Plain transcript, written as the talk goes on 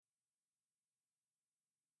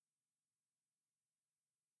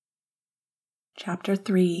Chapter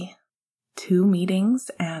 3, 2 Meetings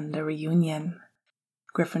and a Reunion.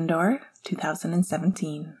 Gryffindor,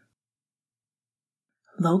 2017.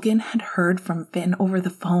 Logan had heard from Finn over the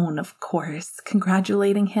phone, of course,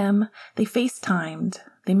 congratulating him. They FaceTimed.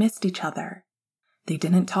 They missed each other. They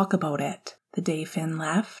didn't talk about it the day Finn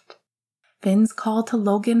left. Finn's call to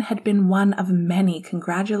Logan had been one of many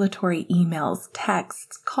congratulatory emails,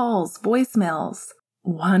 texts, calls, voicemails.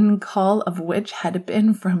 One call of which had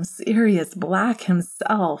been from Sirius Black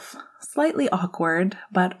himself, slightly awkward,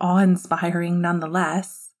 but awe-inspiring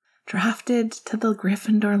nonetheless. Drafted to the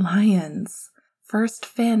Gryffindor Lions. First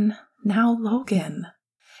Finn, now Logan.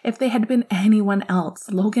 If they had been anyone else,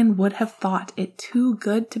 Logan would have thought it too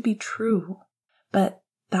good to be true. But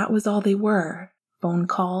that was all they were. Phone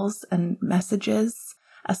calls and messages,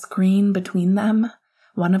 a screen between them,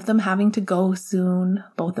 one of them having to go soon,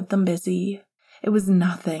 both of them busy. It was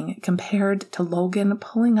nothing compared to Logan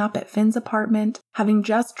pulling up at Finn's apartment, having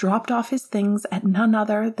just dropped off his things at none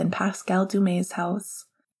other than Pascal Dumay's house.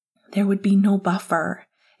 There would be no buffer.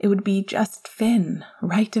 It would be just Finn,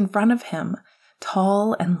 right in front of him,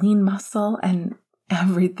 tall and lean muscle and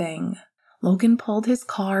everything. Logan pulled his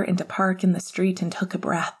car into park in the street and took a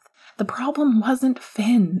breath. The problem wasn't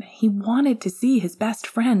Finn. He wanted to see his best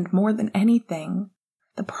friend more than anything.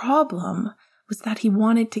 The problem was that he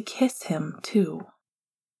wanted to kiss him, too.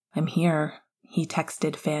 "I'm here," he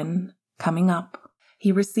texted Finn, coming up.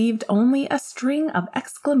 He received only a string of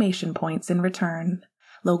exclamation points in return.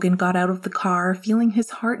 Logan got out of the car, feeling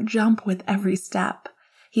his heart jump with every step.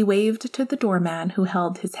 He waved to the doorman who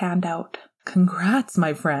held his hand out. "Congrats,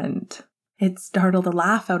 my friend." It startled a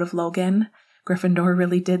laugh out of Logan. Gryffindor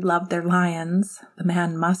really did love their lions. The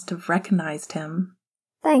man must have recognized him.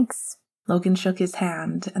 "Thanks." Logan shook his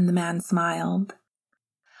hand, and the man smiled.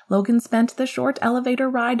 Logan spent the short elevator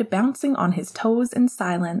ride bouncing on his toes in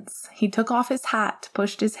silence. He took off his hat,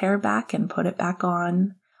 pushed his hair back, and put it back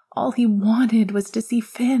on. All he wanted was to see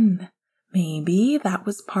Finn. Maybe that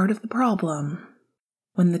was part of the problem.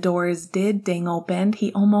 When the doors did ding open,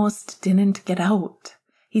 he almost didn't get out.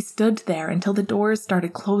 He stood there until the doors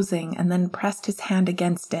started closing and then pressed his hand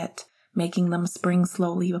against it, making them spring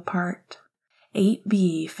slowly apart.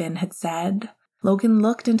 8B, Finn had said. Logan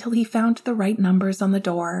looked until he found the right numbers on the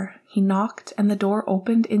door. He knocked and the door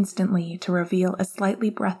opened instantly to reveal a slightly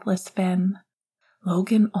breathless Finn.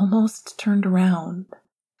 Logan almost turned around.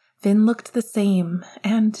 Finn looked the same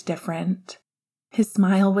and different. His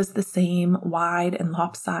smile was the same, wide and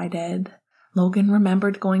lopsided. Logan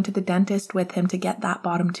remembered going to the dentist with him to get that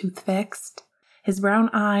bottom tooth fixed. His brown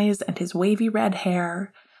eyes and his wavy red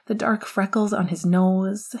hair, the dark freckles on his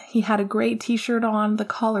nose. He had a gray t-shirt on, the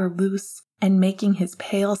collar loose, and making his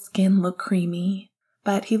pale skin look creamy.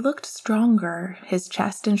 But he looked stronger, his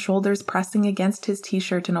chest and shoulders pressing against his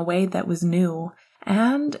t-shirt in a way that was new,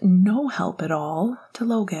 and no help at all to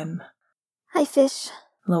Logan. "Hi, Fish,"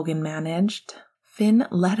 Logan managed. Finn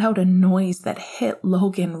let out a noise that hit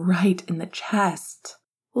Logan right in the chest.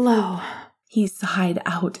 "Lo." He sighed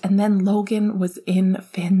out, and then Logan was in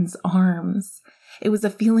Finn's arms. It was a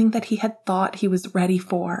feeling that he had thought he was ready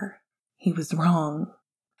for. He was wrong.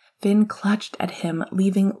 Finn clutched at him,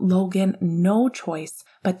 leaving Logan no choice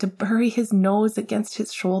but to bury his nose against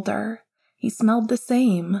his shoulder. He smelled the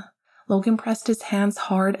same. Logan pressed his hands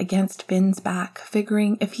hard against Finn's back,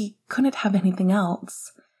 figuring if he couldn't have anything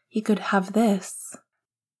else, he could have this.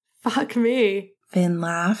 "Fuck me." Finn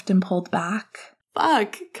laughed and pulled back.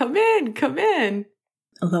 "Fuck, come in, come in."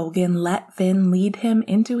 Logan let Finn lead him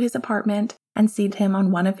into his apartment and seat him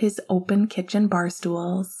on one of his open kitchen bar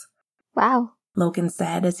stools. "Wow. Logan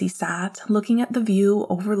said as he sat, looking at the view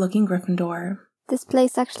overlooking Gryffindor. This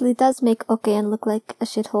place actually does make Okean look like a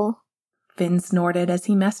shithole." Finn snorted as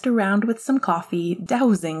he messed around with some coffee,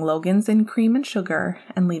 dousing Logan's in cream and sugar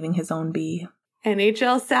and leaving his own be.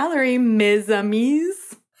 "NHL salary, mes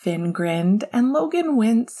amis." Finn grinned, and Logan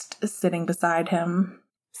winced, sitting beside him.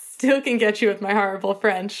 "Still can get you with my horrible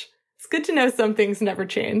French. It's good to know some things never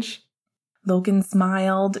change." Logan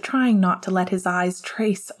smiled, trying not to let his eyes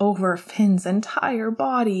trace over Finn's entire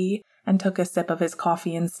body, and took a sip of his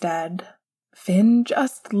coffee instead. Finn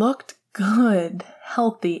just looked good,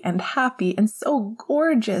 healthy and happy, and so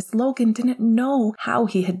gorgeous Logan didn't know how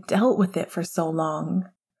he had dealt with it for so long.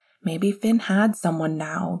 Maybe Finn had someone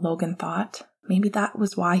now, Logan thought. Maybe that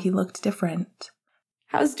was why he looked different.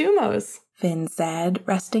 "How's Dumos?" Finn said,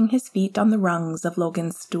 resting his feet on the rungs of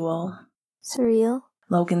Logan's stool. "Surreal,"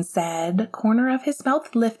 Logan said, corner of his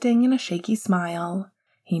mouth lifting in a shaky smile.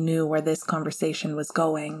 He knew where this conversation was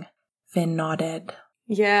going. Finn nodded.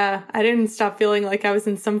 "Yeah, I didn't stop feeling like I was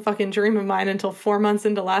in some fucking dream of mine until 4 months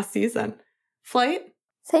into last season. Flight?"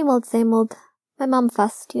 Same old, same old. My mom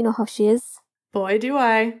fussed. You know how she is. Boy, do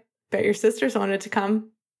I. Bet your sisters wanted to come.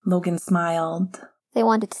 Logan smiled. They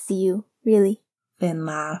wanted to see you, really. Finn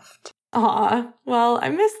laughed. Aw, well, I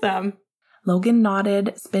miss them. Logan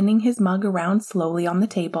nodded, spinning his mug around slowly on the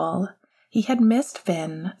table. He had missed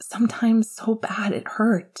Finn, sometimes so bad it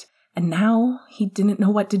hurt, and now he didn't know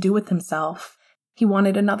what to do with himself. He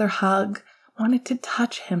wanted another hug, wanted to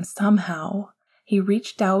touch him somehow. He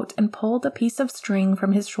reached out and pulled a piece of string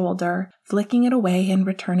from his shoulder, flicking it away and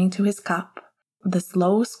returning to his cup. The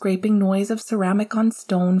slow scraping noise of ceramic on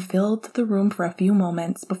stone filled the room for a few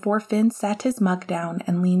moments before Finn set his mug down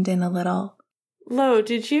and leaned in a little. Lo,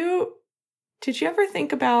 did you ever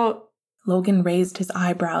think about... Logan raised his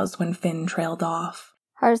eyebrows when Finn trailed off.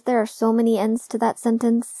 Hers, there are so many ends to that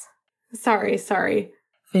sentence. Sorry.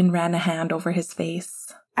 Finn ran a hand over his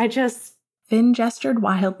face. Finn gestured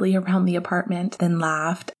wildly around the apartment, then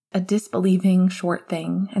laughed, a disbelieving short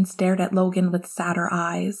thing, and stared at Logan with sadder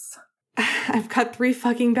eyes. I've got 3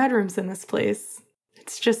 fucking bedrooms in this place.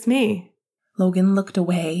 It's just me. Logan looked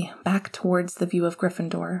away, back towards the view of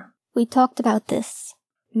Gryffindor. We talked about this.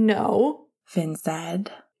 No, Finn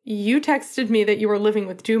said. You texted me that you were living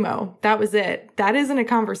with Dumo. That was it. That isn't a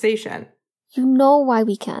conversation. You know why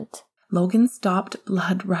we can't. Logan stopped,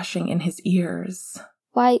 blood rushing in his ears.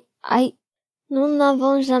 Why, Nous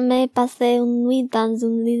n'avons jamais passé une nuit dans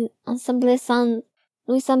un lit ensemble sans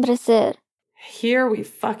nous embrasser. Here we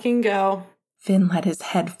fucking go. Finn let his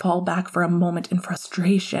head fall back for a moment in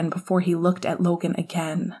frustration before he looked at Logan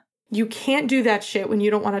again. You can't do that shit when you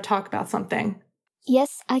don't want to talk about something.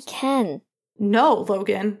 Yes, I can. No,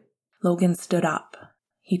 Logan. Logan stood up.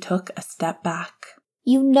 He took a step back.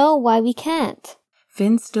 You know why we can't.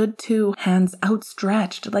 Finn stood too, hands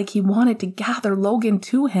outstretched, like he wanted to gather Logan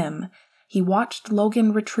to him. He watched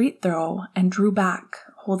Logan retreat, though, and drew back,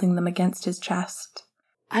 holding them against his chest.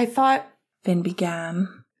 Finn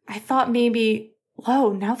began. I thought maybe,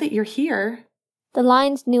 Lo, now that you're here. The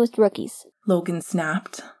Lions' newest rookies. Logan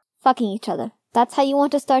snapped. Fucking each other. That's how you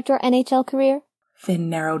want to start your NHL career? Finn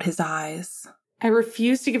narrowed his eyes. I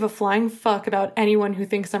refuse to give a flying fuck about anyone who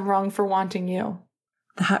thinks I'm wrong for wanting you.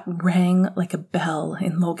 That rang like a bell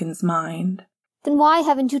in Logan's mind. Then why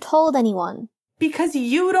haven't you told anyone? Because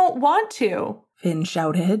you don't want to, Finn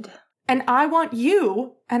shouted. And I want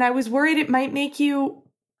you, and I was worried it might make you...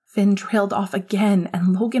 Finn trailed off again,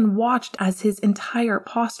 and Logan watched as his entire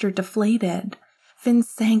posture deflated. Finn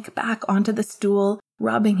sank back onto the stool,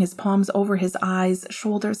 rubbing his palms over his eyes,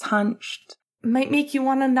 shoulders hunched. Might make you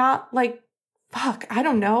want to not,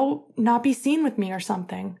 not be seen with me or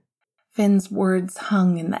something. Finn's words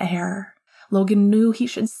hung in the air. Logan knew he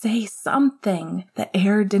should say something. The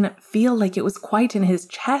air didn't feel like it was quite in his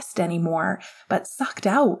chest anymore, but sucked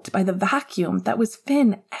out by the vacuum that was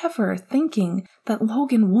Finn ever thinking that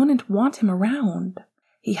Logan wouldn't want him around.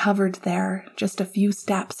 He hovered there, just a few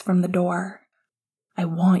steps from the door. I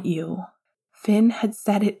want you. Finn had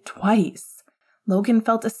said it twice. Logan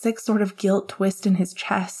felt a sick sort of guilt twist in his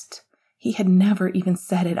chest. He had never even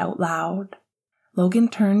said it out loud. Logan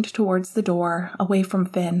turned towards the door, away from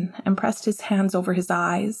Finn, and pressed his hands over his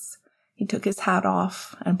eyes. He took his hat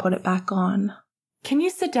off and put it back on. Can you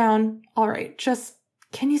sit down? All right,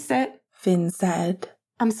 can you sit? Finn said.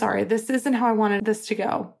 I'm sorry, this isn't how I wanted this to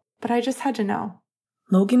go, but I just had to know.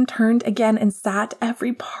 Logan turned again and sat,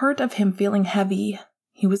 every part of him feeling heavy.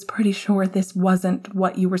 He was pretty sure this wasn't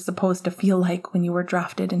what you were supposed to feel like when you were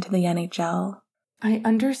drafted into the NHL. I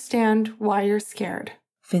understand why you're scared,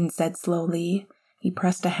 Finn said slowly. He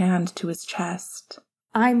pressed a hand to his chest.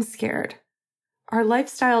 I'm scared. Our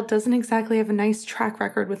lifestyle doesn't exactly have a nice track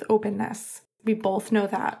record with openness. We both know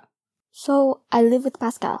that. So, I live with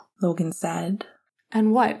Pascal, Logan said.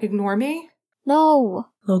 And what, ignore me? No.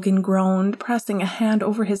 Logan groaned, pressing a hand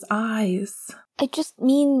over his eyes. I just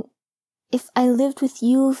mean, if I lived with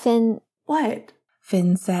you, Finn... What?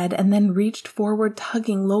 Finn said, and then reached forward,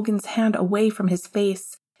 tugging Logan's hand away from his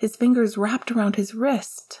face, his fingers wrapped around his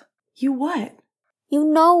wrist. You what? You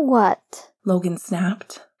know what? Logan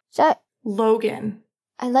snapped. Logan.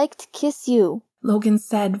 I like to kiss you, Logan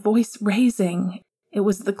said, voice raising. It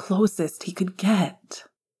was the closest he could get.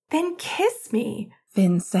 Then kiss me,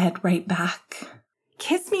 Finn said right back.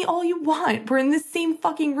 Kiss me all you want. We're in the same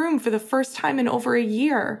fucking room for the first time in over a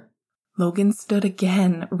year. Logan stood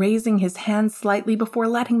again, raising his hands slightly before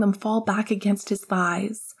letting them fall back against his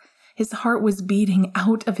thighs. His heart was beating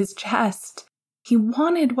out of his chest. He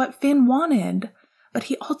wanted what Finn wanted, but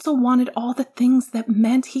he also wanted all the things that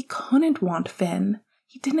meant he couldn't want Finn.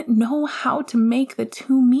 He didn't know how to make the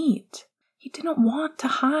two meet. He didn't want to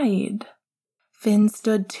hide. Finn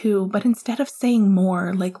stood too, but instead of saying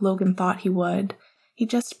more like Logan thought he would, He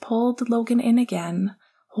just pulled Logan in again,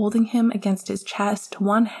 holding him against his chest,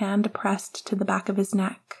 one hand pressed to the back of his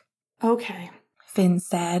neck. Okay, Finn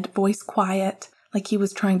said, voice quiet, like he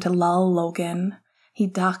was trying to lull Logan. He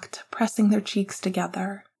ducked, pressing their cheeks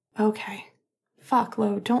together. okay. Fuck,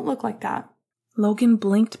 Lo, don't look like that. Logan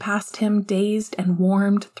blinked past him, dazed and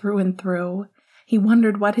warmed through and through. He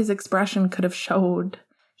wondered what his expression could have showed.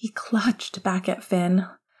 He clutched back at Finn,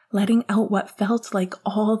 letting out what felt like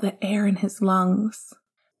all the air in his lungs.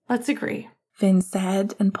 Let's agree, Finn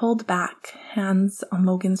said and pulled back, hands on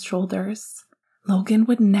Logan's shoulders. Logan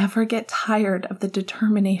would never get tired of the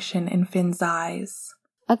determination in Finn's eyes.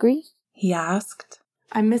 Agree? He asked.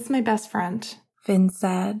 I miss my best friend. Finn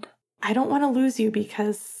said. I don't want to lose you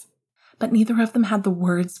because... But neither of them had the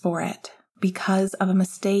words for it. Because of a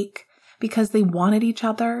mistake, because they wanted each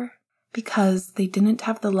other, because they didn't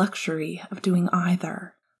have the luxury of doing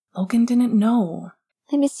either. Logan didn't know.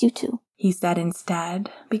 I miss you too, He said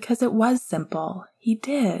instead, because it was simple. He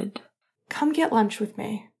did. Come get lunch with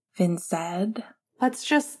me. Finn said. Let's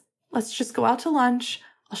just go out to lunch.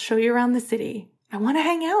 I'll show you around the city. I want to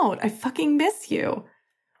hang out. I fucking miss you.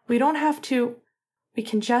 We don't have to. We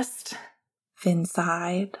can just... Finn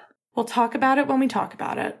sighed. We'll talk about it when we talk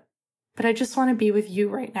about it. But I just want to be with you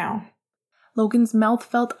right now. Logan's mouth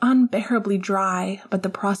felt unbearably dry, but the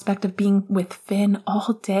prospect of being with Finn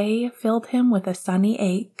all day filled him with a sunny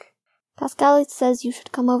ache. Pascal says you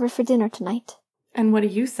should come over for dinner tonight. And what do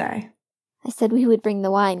you say? I said we would bring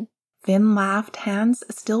the wine. Finn laughed, hands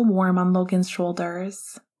still warm on Logan's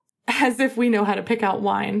shoulders. As if we know how to pick out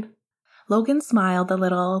wine. Logan smiled a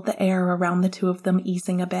little, the air around the two of them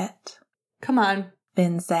easing a bit. Come on,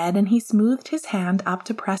 Finn said, and he smoothed his hand up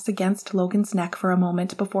to press against Logan's neck for a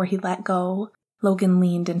moment before he let go. Logan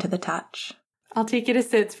leaned into the touch. I'll take you to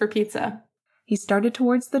Sid's for pizza. He started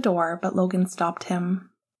towards the door, but Logan stopped him.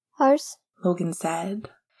 Ours? Logan said.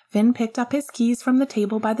 Finn picked up his keys from the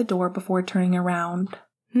table by the door before turning around.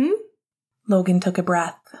 Logan took a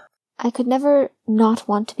breath. I could never not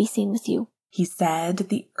want to be seen with you, He said,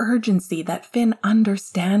 the urgency that Finn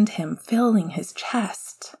understand him filling his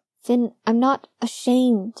chest. Finn, I'm not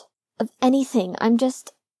ashamed of anything. I'm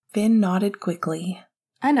just... Finn nodded quickly.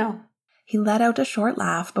 I know. He let out a short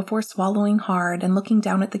laugh before swallowing hard and looking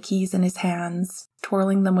down at the keys in his hands,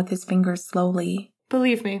 twirling them with his fingers slowly.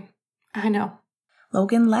 Believe me, I know.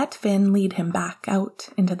 Logan let Finn lead him back out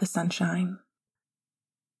into the sunshine.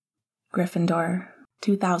 Gryffindor,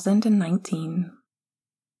 2019.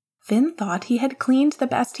 Finn thought he had cleaned the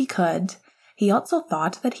best he could. He also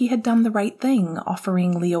thought that he had done the right thing,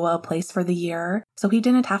 offering Leo a place for the year, so he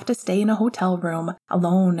didn't have to stay in a hotel room,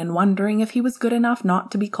 alone and wondering if he was good enough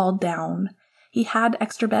not to be called down. He had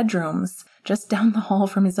extra bedrooms, just down the hall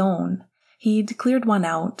from his own. He'd cleared one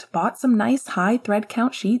out, bought some nice high thread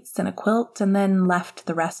count sheets and a quilt, and then left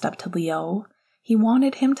the rest up to Leo. He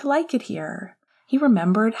wanted him to like it here. He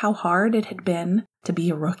remembered how hard it had been to be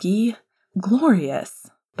a rookie. Glorious,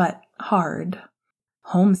 but hard.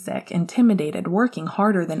 Homesick, intimidated, working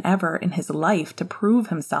harder than ever in his life to prove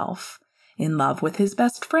himself. In love with his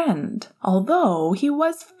best friend, although he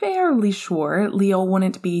was fairly sure Leo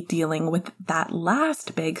wouldn't be dealing with that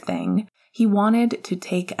last big thing. He wanted to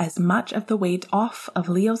take as much of the weight off of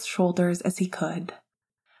Leo's shoulders as he could.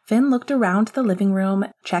 Finn looked around the living room,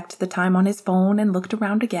 checked the time on his phone, and looked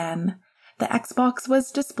around again. The Xbox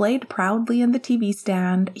was displayed proudly in the TV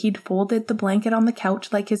stand. He'd folded the blanket on the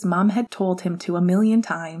couch like his mom had told him to 1,000,000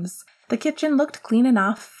 times. The kitchen looked clean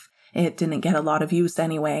enough. It didn't get a lot of use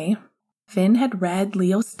anyway. Finn had read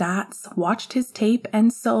Leo's stats, watched his tape,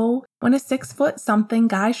 and so, when a 6-foot-something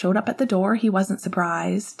guy showed up at the door, he wasn't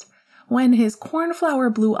surprised. When his cornflower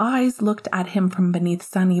blue eyes looked at him from beneath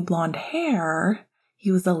sunny blonde hair,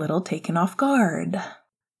 he was a little taken off guard.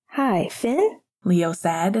 Hi, Finn? Leo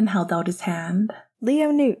said and held out his hand. Leo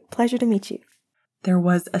Newt, pleasure to meet you. There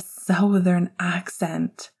was a southern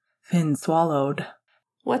accent. Finn swallowed.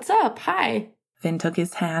 What's up? Hi. Finn took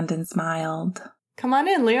his hand and smiled. Come on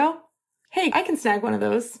in, Leo. Hey, I can snag one of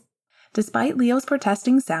those. Despite Leo's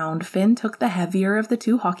protesting sound, Finn took the heavier of the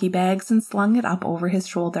 2 hockey bags and slung it up over his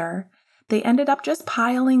shoulder. They ended up just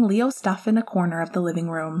piling Leo's stuff in a corner of the living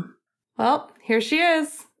room. Well, here she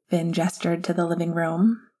is. Finn gestured to the living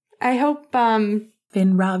room. I hope,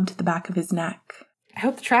 Finn rubbed the back of his neck. I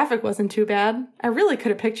hope the traffic wasn't too bad. I really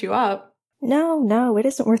could have picked you up. No, it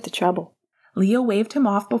isn't worth the trouble. Leo waved him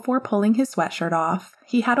off before pulling his sweatshirt off.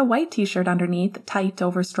 He had a white t-shirt underneath, tight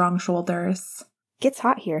over strong shoulders. Gets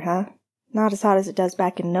hot here, huh? Not as hot as it does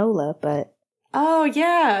back in NOLA, but... Oh,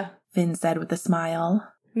 yeah. Finn said with a smile.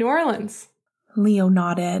 New Orleans. Leo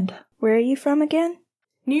nodded. Where are you from again?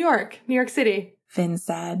 New York City. Finn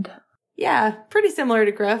said. Yeah, pretty similar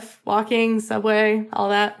to Griff. Walking, subway, all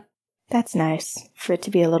that. That's nice, for it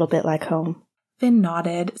to be a little bit like home. Finn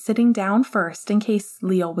nodded, sitting down first in case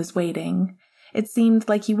Leo was waiting. It seemed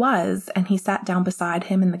like he was, and he sat down beside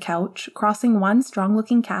him in the couch, crossing one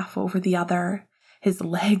strong-looking calf over the other. His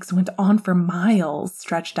legs went on for miles,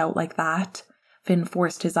 stretched out like that. Finn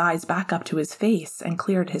forced his eyes back up to his face and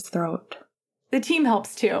cleared his throat. The team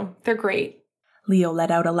helps too. They're great. Leo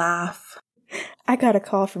let out a laugh. I got a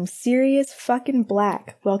call from Sirius fucking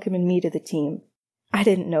Black welcoming me to the team. I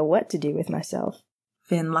didn't know what to do with myself.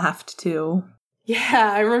 Finn laughed too.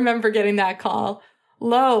 Yeah, I remember getting that call.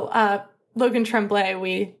 Logan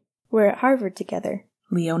Tremblay, We're at Harvard together.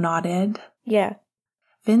 Leo nodded. Yeah.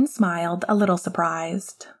 Finn smiled, a little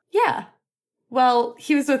surprised. Yeah. Well,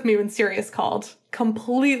 he was with me when Sirius called.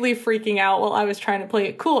 Completely freaking out while I was trying to play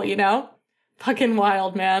it cool, you know? Fucking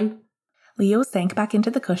wild, man. Leo sank back into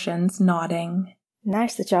the cushions, nodding.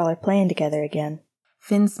 Nice that y'all are playing together again.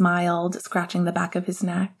 Finn smiled, scratching the back of his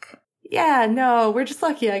neck. Yeah, no, we're just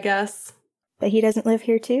lucky, I guess. But he doesn't live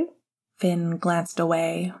here too? Finn glanced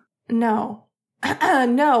away. No.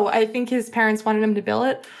 No, I think his parents wanted him to bill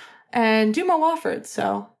it, and Dumo offered,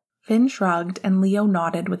 so. Finn shrugged, and Leo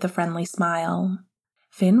nodded with a friendly smile.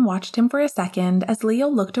 Finn watched him for a second as Leo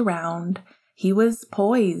looked around. He was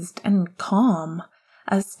poised and calm.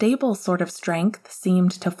 A stable sort of strength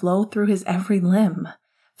seemed to flow through his every limb.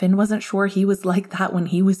 Finn wasn't sure he was like that when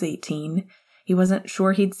he was 18. He wasn't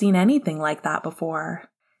sure he'd seen anything like that before.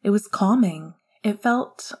 It was calming. It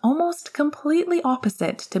felt almost completely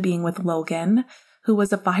opposite to being with Logan, who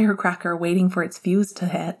was a firecracker waiting for its fuse to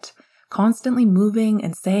hit, constantly moving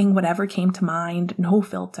and saying whatever came to mind, no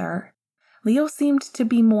filter. Leo seemed to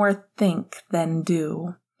be more think than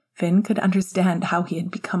do. Finn could understand how he had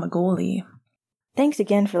become a goalie. Thanks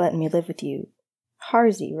again for letting me live with you.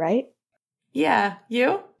 Harzy, right? Yeah,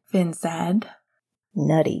 you? Finn said.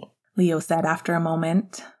 Nutty. Leo said after a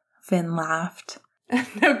moment. Finn laughed.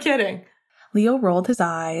 No kidding. Leo rolled his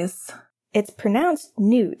eyes. It's pronounced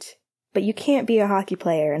Newt, but you can't be a hockey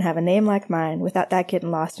player and have a name like mine without that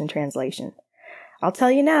getting lost in translation. I'll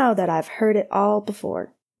tell you now that I've heard it all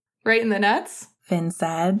before. Right in the nuts? Finn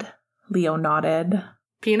said. Leo nodded.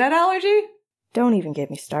 Peanut allergy? Don't even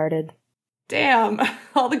get me started. Damn,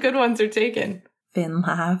 all the good ones are taken. Finn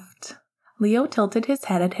laughed. Leo tilted his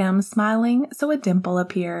head at him, smiling, so a dimple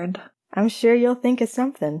appeared. I'm sure you'll think of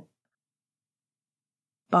something.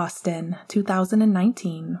 Boston,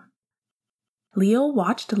 2019. Leo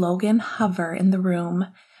watched Logan hover in the room,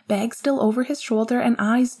 bag still over his shoulder and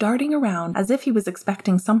eyes darting around as if he was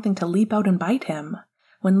expecting something to leap out and bite him.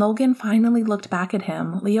 When Logan finally looked back at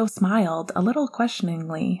him, Leo smiled, a little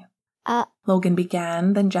questioningly. Logan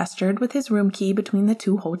began, then gestured with his room key between the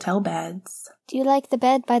two hotel beds. Do you like the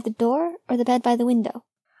bed by the door or the bed by the window?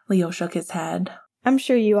 Leo shook his head. I'm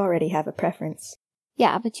sure you already have a preference.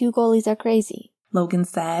 Yeah, but you goalies are crazy. Logan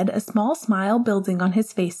said, a small smile building on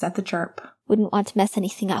his face at the chirp. Wouldn't want to mess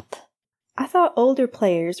anything up. I thought older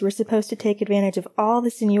players were supposed to take advantage of all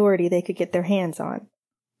the seniority they could get their hands on.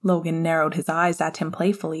 Logan narrowed his eyes at him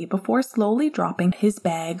playfully before slowly dropping his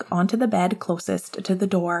bag onto the bed closest to the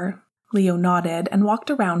door. Leo nodded and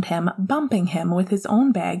walked around him, bumping him with his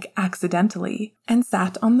own bag accidentally, and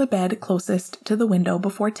sat on the bed closest to the window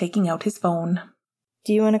before taking out his phone.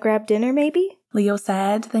 Do you want to grab dinner, maybe? Leo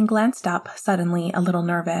said, then glanced up, suddenly a little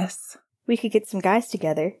nervous. We could get some guys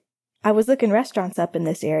together. I was looking restaurants up in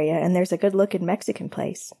this area, and there's a good-looking Mexican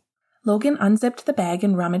place. Logan unzipped the bag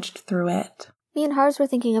and rummaged through it. Me and Hars were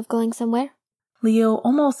thinking of going somewhere. Leo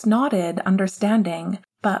almost nodded, understanding,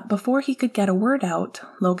 but before he could get a word out,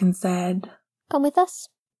 Logan said, Come with us?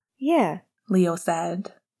 Yeah. Leo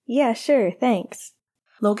said. Yeah, sure, thanks.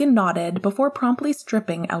 Logan nodded before promptly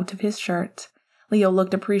stripping out of his shirt. Leo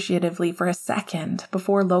looked appreciatively for a second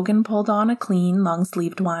before Logan pulled on a clean,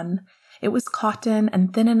 long-sleeved one. It was cotton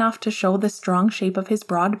and thin enough to show the strong shape of his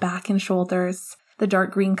broad back and shoulders. The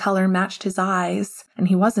dark green color matched his eyes, and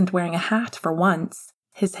he wasn't wearing a hat for once.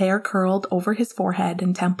 His hair curled over his forehead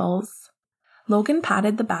and temples. Logan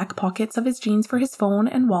patted the back pockets of his jeans for his phone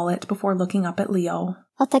and wallet before looking up at Leo.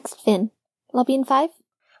 I'll text Finn. Lobby in 5?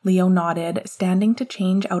 Leo nodded, standing to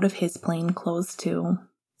change out of his plain clothes too.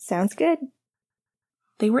 Sounds good.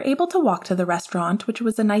 They were able to walk to the restaurant, which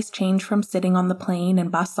was a nice change from sitting on the plane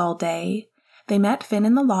and bus all day. They met Finn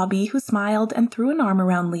in the lobby, who smiled and threw an arm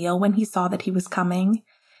around Leo when he saw that he was coming.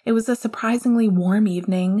 It was a surprisingly warm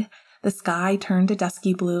evening. The sky turned a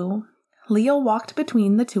dusky blue. Leo walked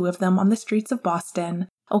between the two of them on the streets of Boston,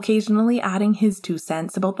 occasionally adding his 2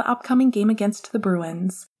 cents about the upcoming game against the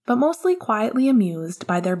Bruins, but mostly quietly amused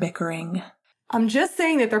by their bickering. I'm just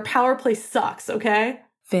saying that their power play sucks, okay?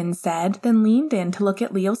 Finn said, then leaned in to look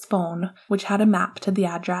at Leo's phone, which had a map to the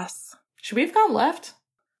address. Should we have gone left?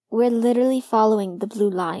 We're literally following the blue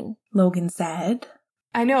line. Logan said.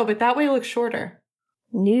 I know, but that way looks shorter.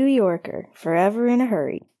 New Yorker, forever in a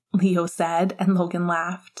hurry. Leo said, and Logan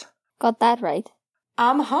laughed. Got that right.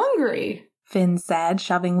 I'm hungry. Finn said,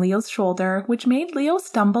 shoving Leo's shoulder, which made Leo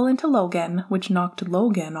stumble into Logan, which knocked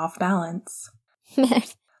Logan off balance.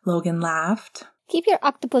 Mert, Logan laughed. keep your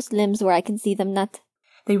octopus limbs where I can see them, Nut.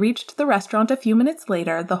 They reached the restaurant a few minutes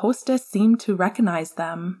later. The hostess seemed to recognize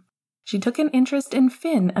them. She took an interest in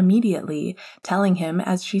Finn immediately, telling him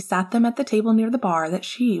as she sat them at the table near the bar that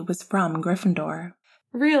she was from Gryffindor.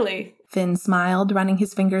 Really? Finn smiled, running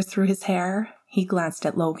his fingers through his hair. He glanced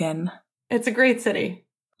at Logan. It's a great city.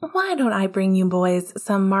 Why don't I bring you boys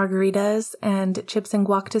some margaritas and chips and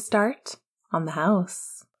guac to start? On the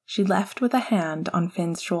house. She left with a hand on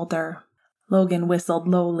Finn's shoulder. Logan whistled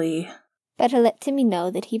lowly. Better let Timmy know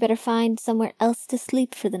that he better find somewhere else to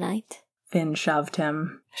sleep for the night. Finn shoved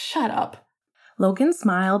him. Shut up. Logan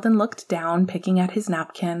smiled and looked down, picking at his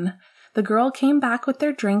napkin. The girl came back with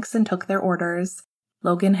their drinks and took their orders.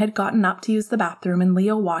 Logan had gotten up to use the bathroom, and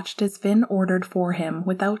Leo watched as Finn ordered for him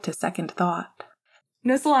without a second thought.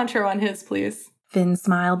 No cilantro on his, please. Finn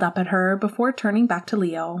smiled up at her before turning back to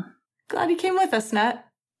Leo. Glad you came with us, Nut.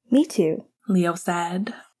 Me too. Leo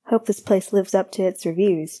said. Hope this place lives up to its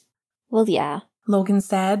reviews. Well, yeah. Logan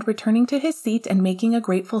said, returning to his seat and making a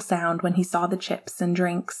grateful sound when he saw the chips and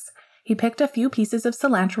drinks. He picked a few pieces of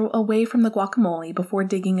cilantro away from the guacamole before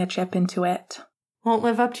digging a chip into it. Won't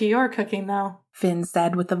live up to your cooking, though. Finn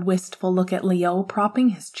said with a wistful look at Leo, propping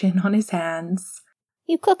his chin on his hands.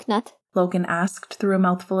 You cook, Nut? Logan asked through a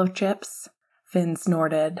mouthful of chips. Finn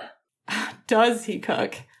snorted. Does he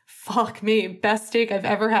cook? Fuck me, best steak I've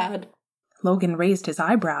ever had. Logan raised his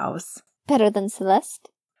eyebrows. Better than Celeste?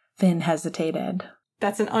 Finn hesitated.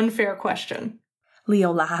 That's an unfair question.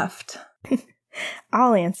 Leo laughed.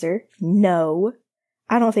 I'll answer, no.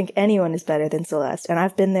 I don't think anyone is better than Celeste, and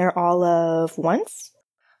I've been there all of once.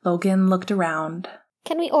 Logan looked around.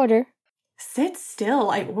 Can we order? Sit still.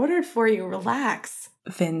 I ordered for you. Relax.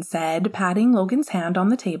 Finn said, patting Logan's hand on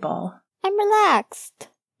the table. I'm relaxed.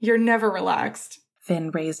 You're never relaxed.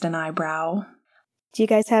 Finn raised an eyebrow. Do you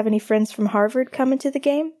guys have any friends from Harvard coming to the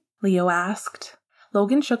game? Leo asked.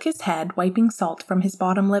 Logan shook his head, wiping salt from his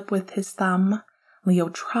bottom lip with his thumb. Leo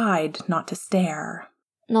tried not to stare.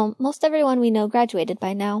 No, most everyone we know graduated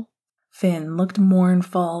by now. Finn looked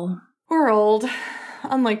mournful. We're old.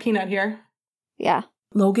 Unlike Peanut here. Yeah.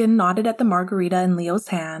 Logan nodded at the margarita in Leo's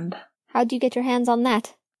hand. How'd you get your hands on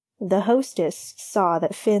that? The hostess saw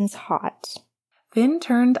that Finn's hot. Finn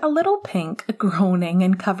turned a little pink, groaning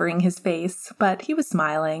and covering his face, but he was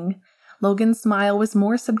smiling. Logan's smile was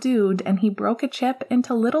more subdued, and he broke a chip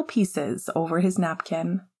into little pieces over his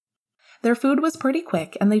napkin. Their food was pretty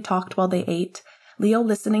quick, and they talked while they ate, Leo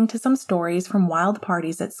listening to some stories from wild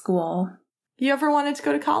parties at school. You ever wanted to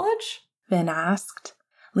go to college? Finn asked.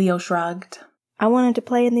 Leo shrugged. I wanted to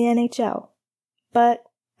play in the NHL, but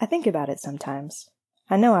I think about it sometimes.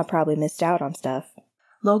 I know I probably missed out on stuff.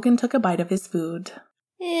 Logan took a bite of his food.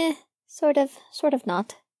 Sort of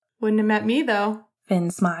not. Wouldn't have met me, though.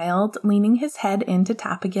 Finn smiled, leaning his head in to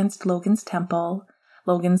tap against Logan's temple.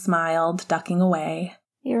 Logan smiled, ducking away.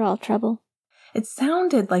 You're all trouble. It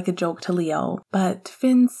sounded like a joke to Leo, but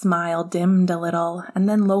Finn's smile dimmed a little, and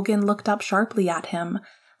then Logan looked up sharply at him,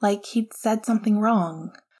 like he'd said something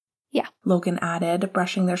wrong. Yeah. Logan added,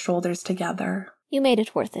 brushing their shoulders together. You made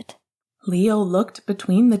it worth it. Leo looked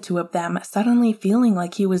between the two of them, suddenly feeling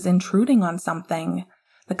like he was intruding on something.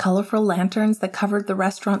 The colorful lanterns that covered the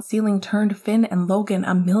restaurant ceiling turned Finn and Logan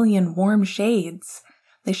a million warm shades.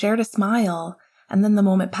 They shared a smile, and then the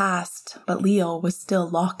moment passed, but Leo was still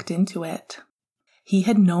locked into it. He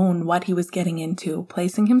had known what he was getting into,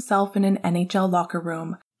 placing himself in an NHL locker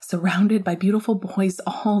room, surrounded by beautiful boys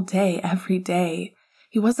all day, every day.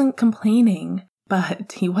 He wasn't complaining,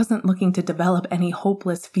 but he wasn't looking to develop any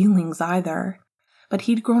hopeless feelings either. But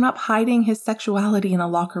he'd grown up hiding his sexuality in a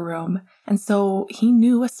locker room, and so he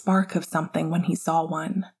knew a spark of something when he saw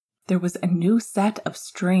one. There was a new set of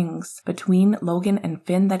strings between Logan and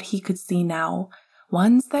Finn that he could see now,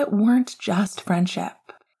 ones that weren't just friendship.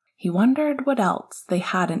 He wondered what else they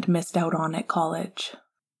hadn't missed out on at college.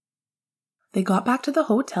 They got back to the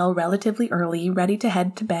hotel relatively early, ready to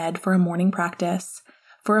head to bed for a morning practice.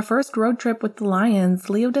 For a first road trip with the Lions,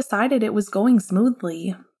 Leo decided it was going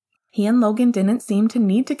smoothly. He and Logan didn't seem to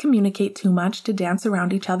need to communicate too much to dance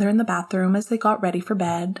around each other in the bathroom as they got ready for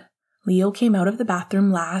bed. Leo came out of the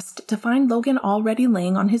bathroom last to find Logan already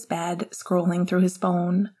laying on his bed, scrolling through his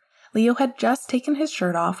phone. Leo had just taken his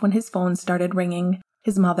shirt off when his phone started ringing.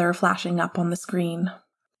 his mother flashing up on the screen.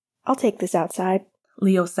 I'll take this outside,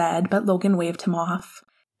 Leo said, but Logan waved him off.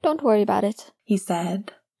 Don't worry about it. He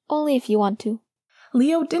said. Only if you want to.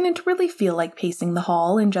 Leo didn't really feel like pacing the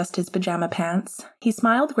hall in just his pajama pants. He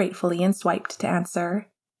smiled gratefully and swiped to answer.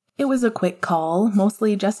 It was a quick call,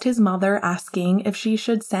 mostly just his mother asking if she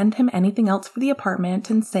should send him anything else for the apartment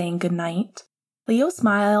and saying goodnight. Leo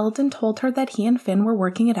smiled and told her that he and Finn were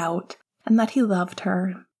working it out and that he loved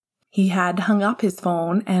her. He had hung up his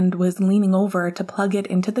phone and was leaning over to plug it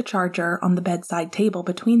into the charger on the bedside table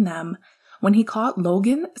between them when he caught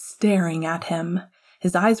Logan staring at him.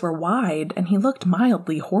 His eyes were wide and he looked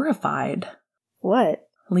mildly horrified. What?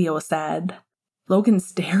 Leo said. Logan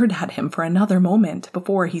stared at him for another moment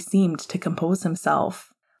before he seemed to compose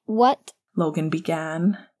himself. What? Logan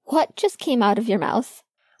began. What just came out of your mouth?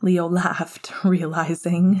 Leo laughed,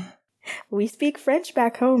 realizing. We speak French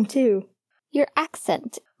back home, too. Your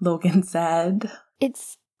accent. Logan said.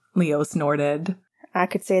 It's... Leo snorted. I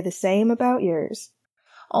could say the same about yours.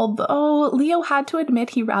 Although Leo had to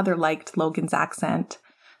admit he rather liked Logan's accent.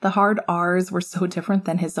 The hard R's were so different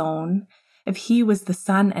than his own. If he was the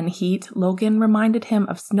sun and heat, Logan reminded him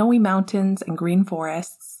of snowy mountains and green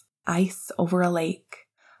forests, ice over a lake.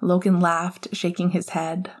 Logan laughed, shaking his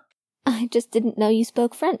head. I just didn't know you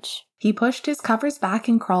spoke French. He pushed his covers back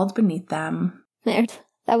and crawled beneath them. Merde,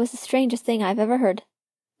 that was the strangest thing I've ever heard.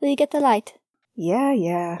 Will you get the light?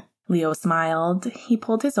 Yeah. Leo smiled. He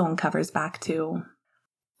pulled his own covers back too.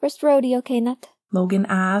 First rodeo, K-Nut? Logan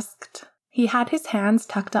asked. He had his hands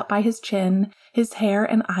tucked up by his chin, his hair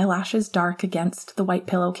and eyelashes dark against the white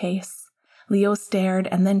pillowcase. Leo stared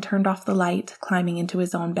and then turned off the light, climbing into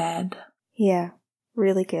his own bed. Yeah,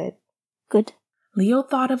 really good. Good. Leo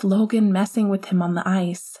thought of Logan messing with him on the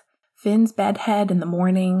ice, Finn's bedhead in the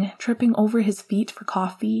morning, tripping over his feet for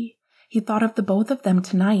coffee. He thought of the both of them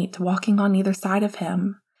tonight, walking on either side of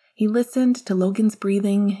him. He listened to Logan's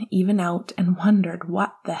breathing even out and wondered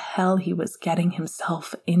what the hell he was getting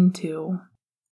himself into.